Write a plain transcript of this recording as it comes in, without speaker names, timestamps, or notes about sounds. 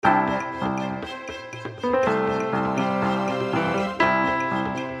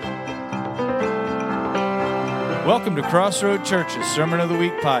Welcome to Crossroad Church's Sermon of the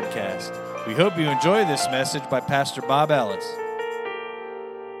Week podcast. We hope you enjoy this message by Pastor Bob Ellis.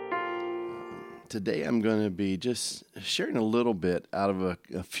 Today I'm going to be just sharing a little bit out of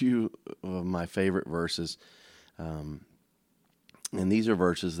a few of my favorite verses. And these are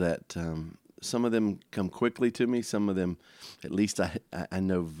verses that some of them come quickly to me. Some of them, at least I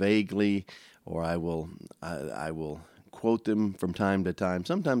know vaguely, or I will quote them from time to time.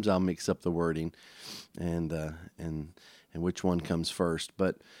 Sometimes I'll mix up the wording and which one comes first.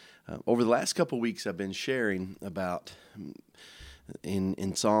 But over the last couple of weeks, I've been sharing about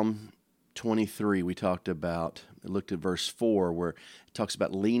in Psalm 23, we looked at verse 4, where it talks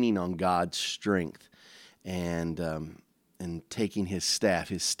about leaning on God's strength and taking His staff.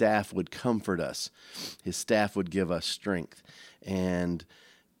 His staff would comfort us. His staff would give us strength. And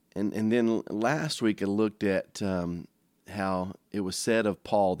then last week I looked at how it was said of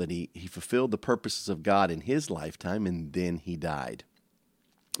Paul that he fulfilled the purposes of God in his lifetime, and then he died.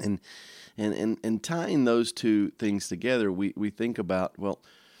 And tying those two things together, we think about, well,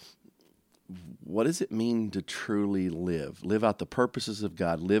 what does it mean to truly live out the purposes of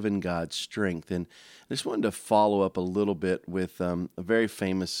God, live in God's strength? And I just wanted to follow up a little bit with a very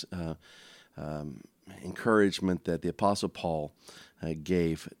famous encouragement that the Apostle Paul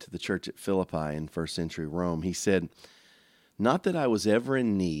gave to the church at Philippi in first century Rome. He said, "Not that I was ever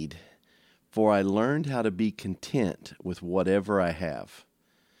in need, for I learned how to be content with whatever I have.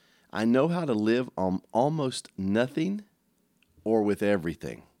 I know how to live on almost nothing or with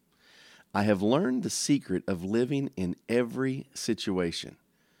everything. I have learned the secret of living in every situation,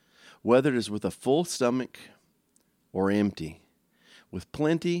 whether it is with a full stomach or empty, with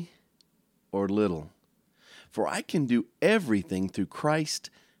plenty or little. For I can do everything through Christ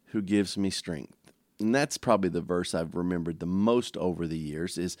who gives me strength." And that's probably the verse I've remembered the most over the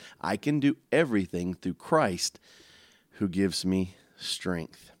years, is I can do everything through Christ who gives me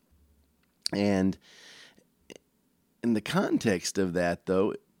strength. And in the context of that,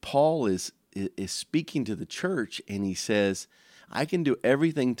 though, Paul is speaking to the church, and he says, I can do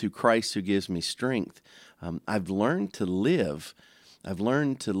everything through Christ who gives me strength. I've learned to live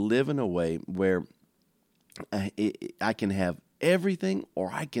in a way where I can have everything or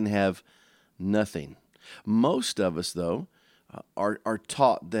I can have nothing. Most of us, though, are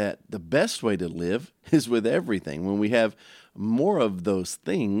taught that the best way to live is with everything. When we have more of those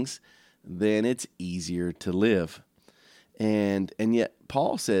things, then it's easier to live. And yet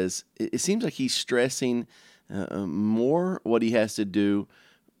Paul says it seems like he's stressing more what he has to do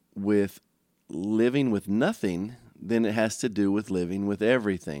with living with nothing than it has to do with living with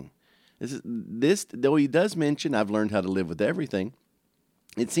everything. This though he does mention, I've learned how to live with everything,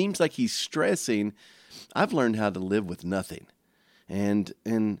 it seems like he's stressing, I've learned how to live with nothing. And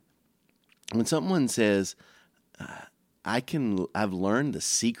when someone says, I've learned the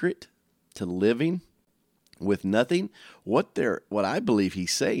secret to living with nothing, what I believe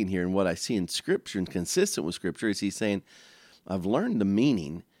he's saying here, and what I see in Scripture and consistent with Scripture, is he's saying, I've learned the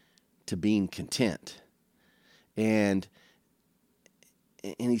meaning to being content. And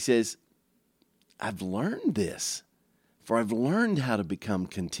he says, I've learned this. For I've learned how to become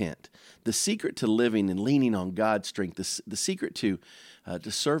content. The secret to living and leaning on God's strength, the secret to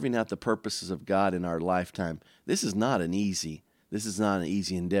serving out the purposes of God in our lifetime. This is not an easy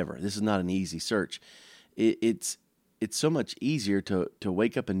endeavor. This is not an easy search. It's so much easier to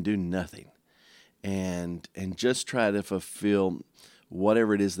wake up and do nothing, and just try to fulfill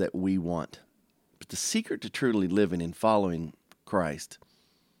whatever it is that we want. But the secret to truly living and following Christ,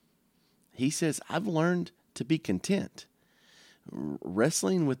 he says, I've learned to be content.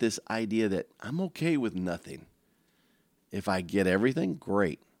 Wrestling with this idea that I'm okay with nothing. If I get everything,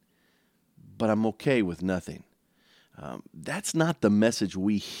 great. But I'm okay with nothing. That's not the message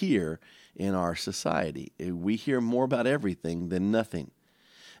we hear in our society. We hear more about everything than nothing.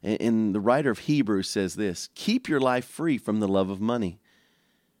 And the writer of Hebrews says this, keep your life free from the love of money.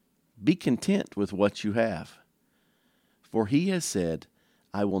 Be content with what you have. For he has said,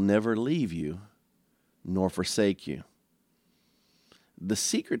 I will never leave you nor forsake you. The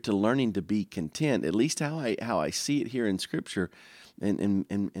secret to learning to be content, at least how I see it here in Scripture,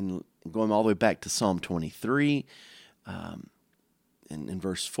 and going all the way back to Psalm 23, and in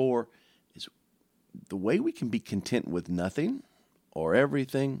verse 4, is the way we can be content with nothing or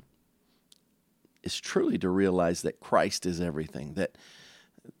everything is truly to realize that Christ is everything, that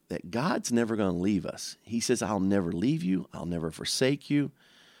God's never going to leave us. He says, I'll never leave you, I'll never forsake you.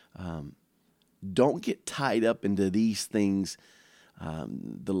 Don't get tied up into these things,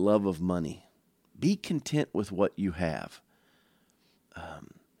 the love of money. Be content with what you have.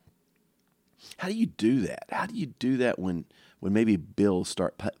 How do you do that? How do you do that when maybe bills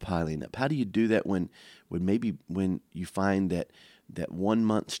start piling up? How do you do that when you find that 1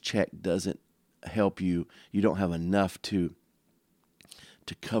 month's check doesn't help you? You don't have enough to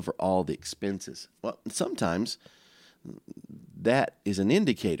cover all the expenses. Well, sometimes that is an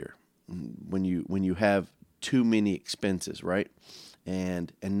indicator when you have too many expenses, right?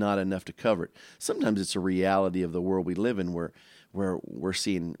 And not enough to cover it. Sometimes it's a reality of the world we live in where we're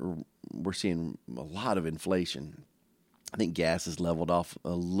seeing a lot of inflation. I think gas has leveled off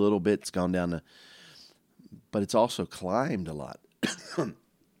a little bit. It's gone down but it's also climbed a lot.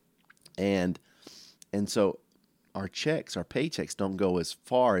 and so our paychecks don't go as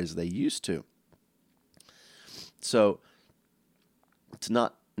far as they used to. So it's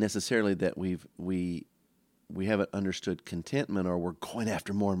not necessarily that we haven't understood contentment or we're going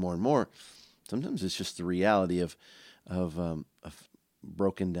after more and more and more. Sometimes it's just the reality of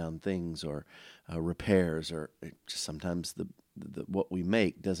broken down things or repairs, or just sometimes the what we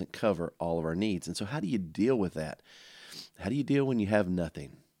make doesn't cover all of our needs. And so how do you deal with that? How do you deal when you have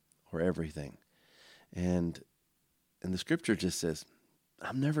nothing or everything? And the scripture just says,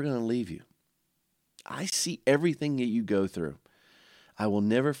 I'm never going to leave you. I see everything that you go through. I will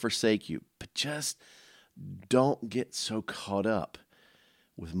never forsake you, but just don't get so caught up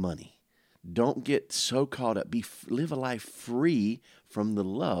with money. Don't get so caught up. Live a life free from the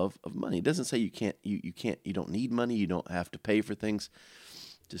love of money. It doesn't say you don't need money. You don't have to pay for things.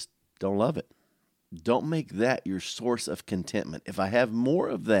 Just don't love it. Don't make that your source of contentment. If I have more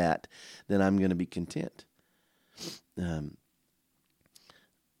of that, then I'm going to be content.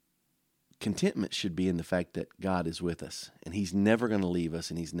 Contentment should be in the fact that God is with us, and He's never going to leave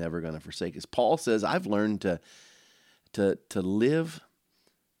us, and He's never going to forsake us. Paul says, "I've learned to live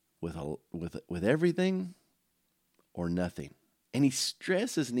with everything or nothing," and he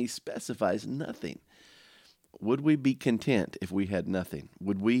stresses and he specifies nothing. Would we be content if we had nothing?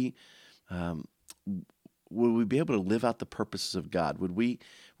 Would we be able to live out the purposes of God? Would we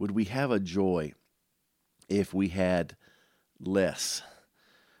have a joy if we had less?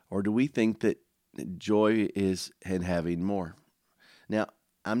 Or do we think that joy is in having more? Now,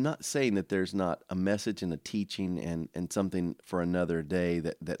 I'm not saying that there's not a message and a teaching and something for another day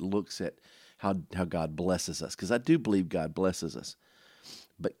that looks at how God blesses us, because I do believe God blesses us.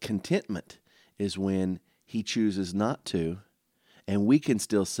 But contentment is when He chooses not to, and we can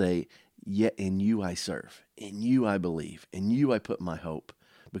still say, yet in you I serve, in you I believe, in you I put my hope,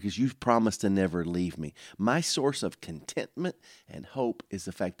 because you've promised to never leave me. My source of contentment and hope is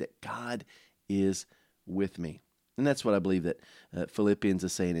the fact that God is with me. And that's what I believe that Philippians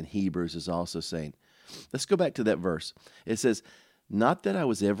is saying, and Hebrews is also saying. Let's go back to that verse. It says, "Not that I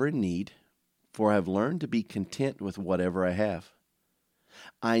was ever in need, for I have learned to be content with whatever I have.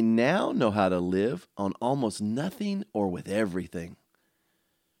 I now know how to live on almost nothing or with everything.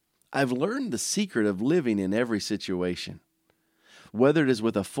 I've learned the secret of living in every situation, whether it is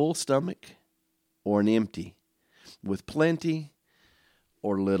with a full stomach or an empty, with plenty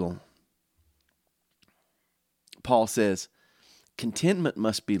or little." Paul says, contentment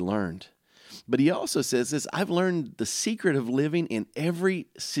must be learned. But he also says this, I've learned the secret of living in every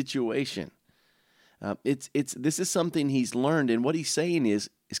situation. This is something he's learned, and what he's saying is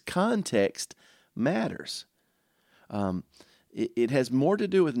context matters. It has more to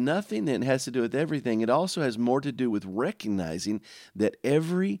do with nothing than it has to do with everything. It also has more to do with recognizing that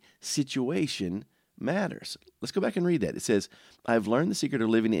every situation matters. Let's go back and read that. It says, I've learned the secret of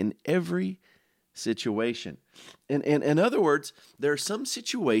living in every situation. And in other words, there are some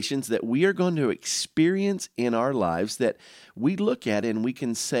situations that we are going to experience in our lives that we look at and we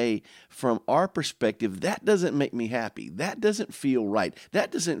can say from our perspective, that doesn't make me happy. That doesn't feel right.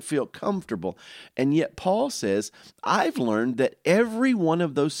 That doesn't feel comfortable. And yet Paul says, I've learned that every one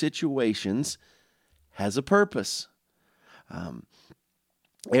of those situations has a purpose.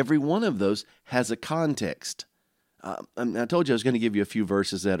 Every one of those has a context. I told you I was going to give you a few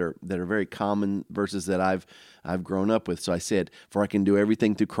verses that are very common verses that I've grown up with. So I said, "For I can do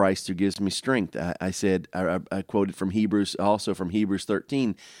everything through Christ who gives me strength." I quoted from Hebrews, also from Hebrews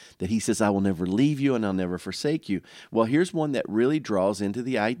 13, that he says, "I will never leave you and I'll never forsake you." Well, here's one that really draws into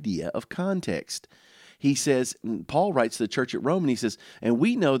the idea of context. He says, Paul writes to the church at Rome, and he says, "And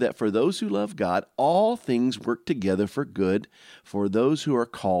we know that for those who love God, all things work together for good for those who are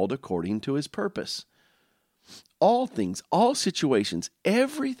called according to His purpose." All things, all situations,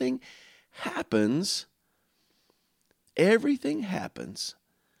 everything happens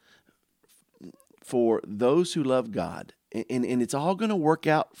for those who love God. And it's all going to work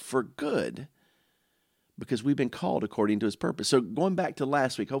out for good. because we've been called according to his purpose. So going back to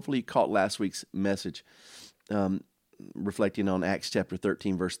last week, hopefully you caught last week's message, reflecting on Acts chapter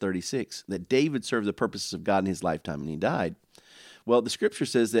 13, verse 36, that David served the purposes of God in his lifetime and he died. Well, the scripture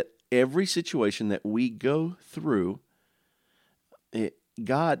says that every situation that we go through,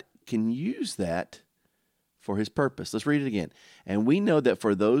 God can use that for his purpose. Let's read it again. And we know that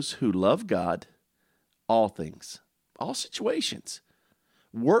for those who love God, all things, all situations,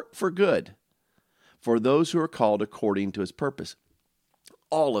 work for good for those who are called according to his purpose.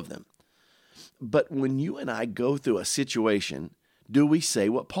 All of them. But when you and I go through a situation, do we say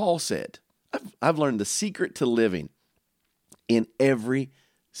what Paul said? I've learned the secret to living in every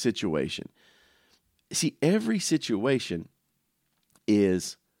situation. See, every situation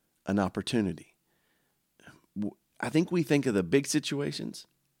is an opportunity. I think we think of the big situations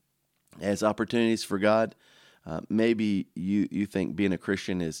as opportunities for God. Maybe you think being a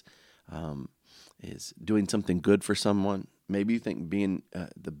Christian is doing something good for someone. Maybe you think being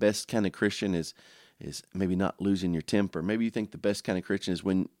the best kind of Christian is maybe not losing your temper. Maybe you think the best kind of Christian is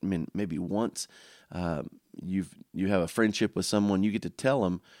when maybe once you have a friendship with someone, you get to tell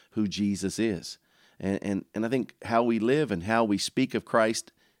them who Jesus is. And I think how we live and how we speak of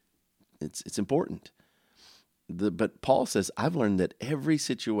Christ, it's important. But Paul says, I've learned that every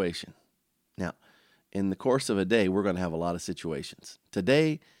situation. Now, in the course of a day, we're going to have a lot of situations.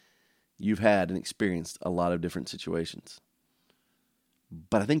 Today, you've had and experienced a lot of different situations.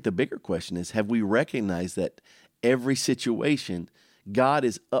 But I think the bigger question is, have we recognized that every situation, God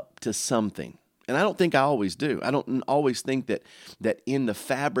is up to something? And I don't think I always do. I don't always think that in the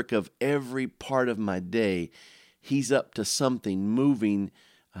fabric of every part of my day, he's up to something, moving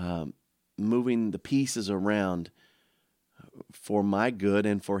the pieces around for my good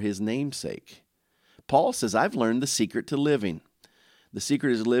and for his name's sake. Paul says, I've learned the secret to living. The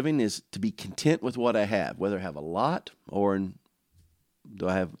secret of living is to be content with what I have, whether I have a lot or do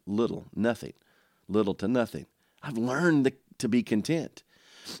I have little, nothing, little to nothing. I've learned to be content.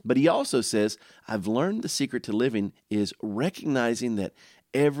 But he also says, I've learned the secret to living is recognizing that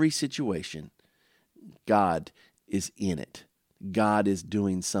every situation, God is in it. God is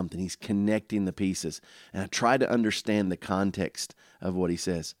doing something. He's connecting the pieces. And I try to understand the context of what he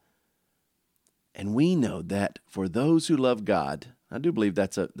says. And we know that for those who love God, I do believe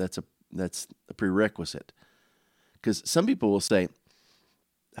that's a prerequisite. Because some people will say,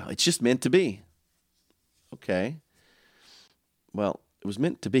 oh, it's just meant to be. Okay. Well, it was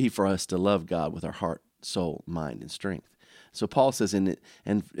meant to be for us to love God with our heart, soul, mind, and strength. So Paul says in it,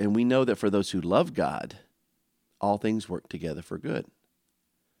 and we know that for those who love God, all things work together for good.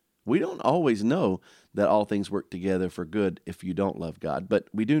 We don't always know that all things work together for good if you don't love God, but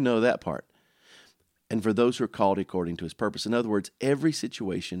we do know that part. And for those who are called according to his purpose. In other words, every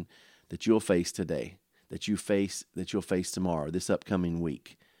situation that you'll face today, that you'll face tomorrow, this upcoming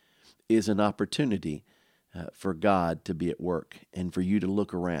week, is an opportunity for God to be at work and for you to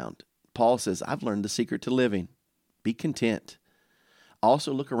look around. Paul says, I've learned the secret to living. Be content.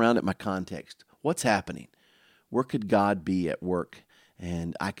 Also look around at my context. What's happening? Where could God be at work?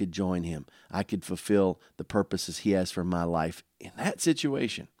 And I could join him. I could fulfill the purposes he has for my life in that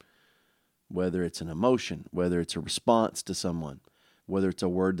situation. Whether it's an emotion, whether it's a response to someone, whether it's a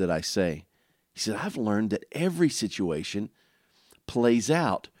word that I say. He said, I've learned that every situation plays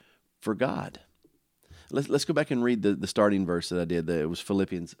out for God. Let's go back and read the starting verse that I did. It was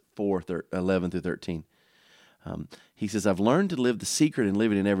Philippians 4:11 through 13. He says, I've learned to live the secret and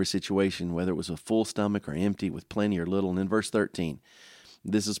live it in every situation, whether it was a full stomach or empty, with plenty or little. And in verse 13,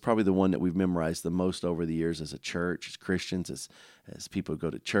 this is probably the one that we've memorized the most over the years as a church, as Christians, as people who go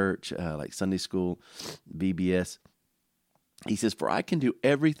to church, like Sunday school, VBS. He says, for I can do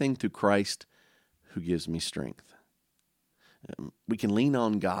everything through Christ who gives me strength. We can lean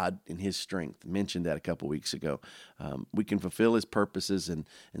on God in his strength. I mentioned that a couple weeks ago. We can fulfill his purposes, and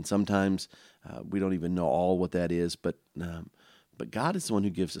sometimes we don't even know all what that is, but God is the one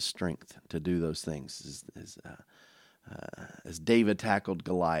who gives us strength to do those things. As David tackled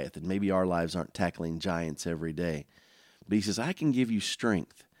Goliath, and maybe our lives aren't tackling giants every day, but he says, I can give you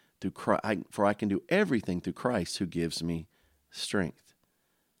strength through Christ, for I can do everything through Christ who gives me strength.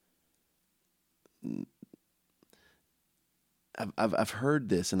 I've heard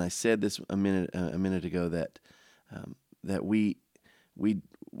this, and I said this a minute ago, that we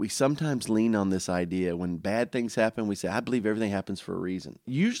sometimes lean on this idea. When bad things happen, we say, I believe everything happens for a reason.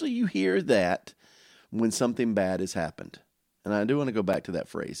 Usually you hear that when something bad has happened. And I do want to go back to that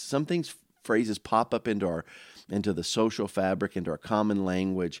phrase. Some things phrases pop up into the social fabric, into our common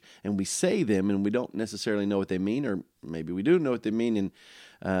language, and we say them, and we don't necessarily know what they mean, or maybe we do know what they mean,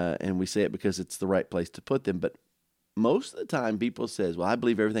 and we say it because it's the right place to put them. But most of the time, people says, "Well, I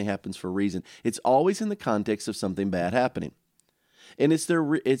believe everything happens for a reason." It's always in the context of something bad happening, and it's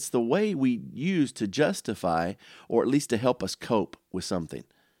the way we use to justify, or at least to help us cope with something.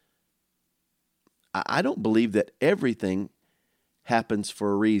 I don't believe that everything happens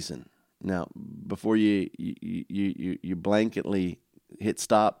for a reason. Now, before you blanketly hit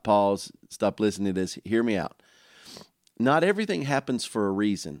stop, pause, stop listening to this, hear me out. Not everything happens for a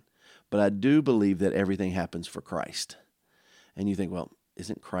reason, but I do believe that everything happens for Christ. And you think, well,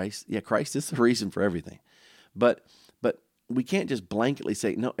 isn't Christ? Yeah, Christ is the reason for everything. But we can't just blanketly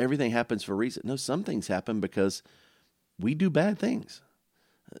say, no, everything happens for a reason. No, some things happen because we do bad things.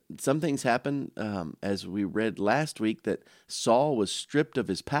 Some things happen, as we read last week, that Saul was stripped of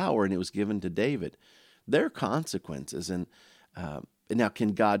his power and it was given to David. There are consequences. And now,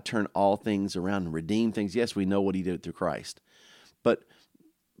 can God turn all things around and redeem things? Yes, we know what he did through Christ. But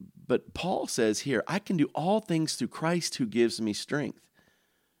Paul says here, I can do all things through Christ who gives me strength.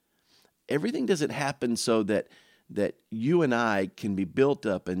 Everything doesn't happen so that you and I can be built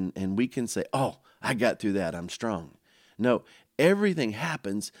up and we can say, oh, I got through that, I'm strong. No, everything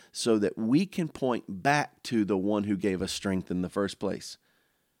happens so that we can point back to the one who gave us strength in the first place.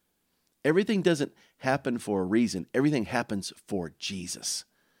 Everything doesn't happen for a reason. Everything happens for Jesus.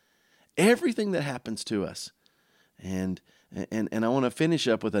 Everything that happens to us. And I want to finish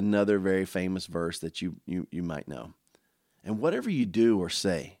up with another very famous verse that you might know. And whatever you do or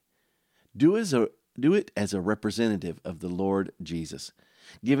say, do it as a representative of the Lord Jesus,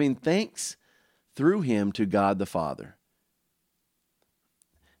 giving thanks through him to God the Father.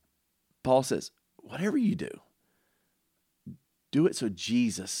 Paul says, whatever you do it so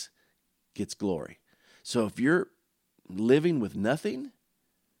Jesus gets glory. So if you're living with nothing,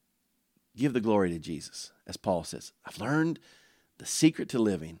 give the glory to Jesus. As Paul says, I've learned the secret to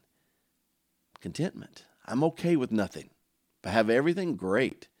living, contentment. I'm okay with nothing. If I have everything,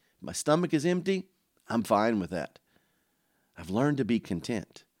 great. If my stomach is empty, I'm fine with that. I've learned to be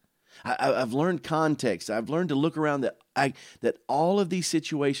content. I've learned context. I've learned to look around that all of these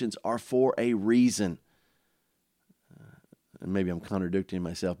situations are for a reason. And maybe I'm contradicting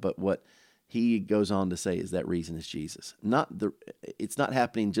myself, but what he goes on to say is that reason is Jesus. It's not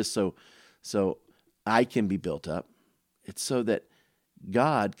happening just so I can be built up. It's so that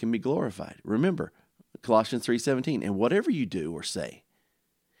God can be glorified. Remember, Colossians 3:17, and whatever you do or say,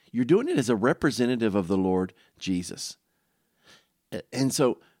 you're doing it as a representative of the Lord Jesus. And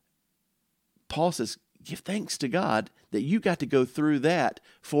so Paul says, give thanks to God that you got to go through that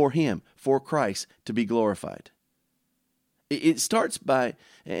for him, for Christ, to be glorified. It starts by,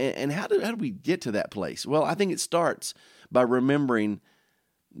 and how do we get to that place? Well, I think it starts by remembering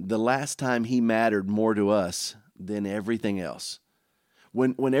the last time he mattered more to us than everything else.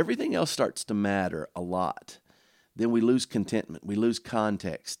 When everything else starts to matter a lot, then we lose contentment, we lose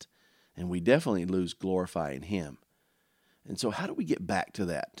context, and we definitely lose glorifying him. And so how do we get back to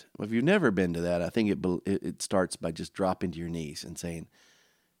that? Well, if you've never been to that, I think it starts by just dropping to your knees and saying,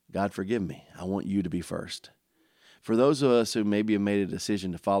 God, forgive me. I want you to be first. For those of us who maybe have made a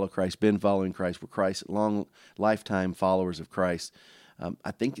decision to follow Christ, been following Christ, we're long lifetime followers of Christ,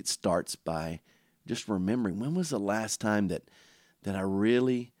 I think it starts by just remembering, when was the last time that I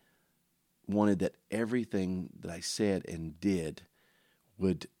really wanted that everything that I said and did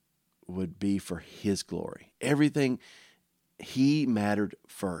would be for his glory. Everything, he mattered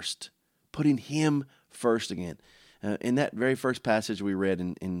first, putting him first again. In that very first passage we read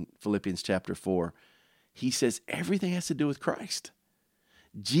in Philippians chapter 4, he says everything has to do with Christ.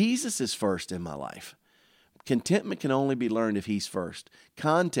 Jesus is first in my life. Contentment can only be learned if he's first.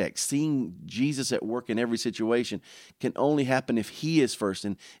 Context, seeing Jesus at work in every situation, can only happen if he is first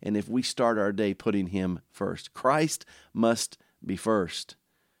and if we start our day putting him first. Christ must be first.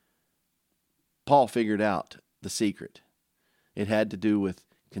 Paul figured out the secret. It had to do with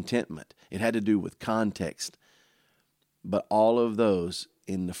contentment. It had to do with context. But all of those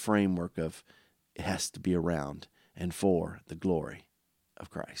in the framework of it has to be around and for the glory of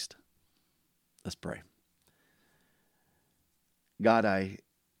Christ. Let's pray. God, I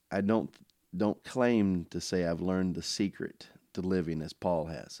don't claim to say I've learned the secret to living as Paul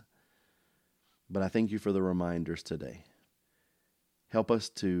has. But I thank you for the reminders today. Help us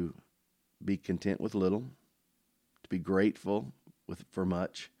to be content with little, to be grateful for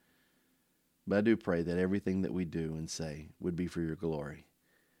much. But I do pray that everything that we do and say would be for your glory.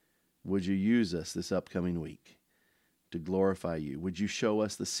 Would you use us this upcoming week to glorify you. Would you show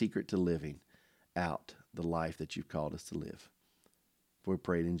us the secret to living out the life that you've called us to live? For we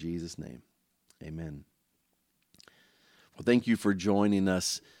pray it in Jesus' name. Amen. Well, thank you for joining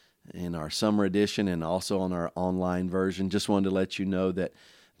us in our summer edition and also on our online version. Just wanted to let you know that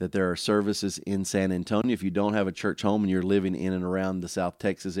there are services in San Antonio. If you don't have a church home and you're living in and around the South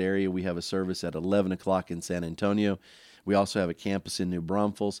Texas area, we have a service at 11 o'clock in San Antonio. We also have a campus in New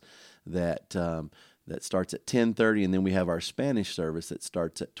Braunfels that starts at 10:30, and then we have our Spanish service that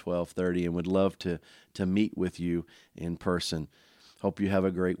starts at 12:30, and would love to meet with you in person. Hope you have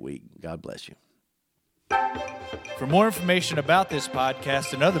a great week. God bless you. For more information about this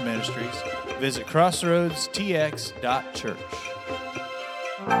podcast and other ministries, visit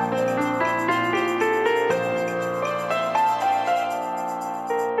crossroadstx.church.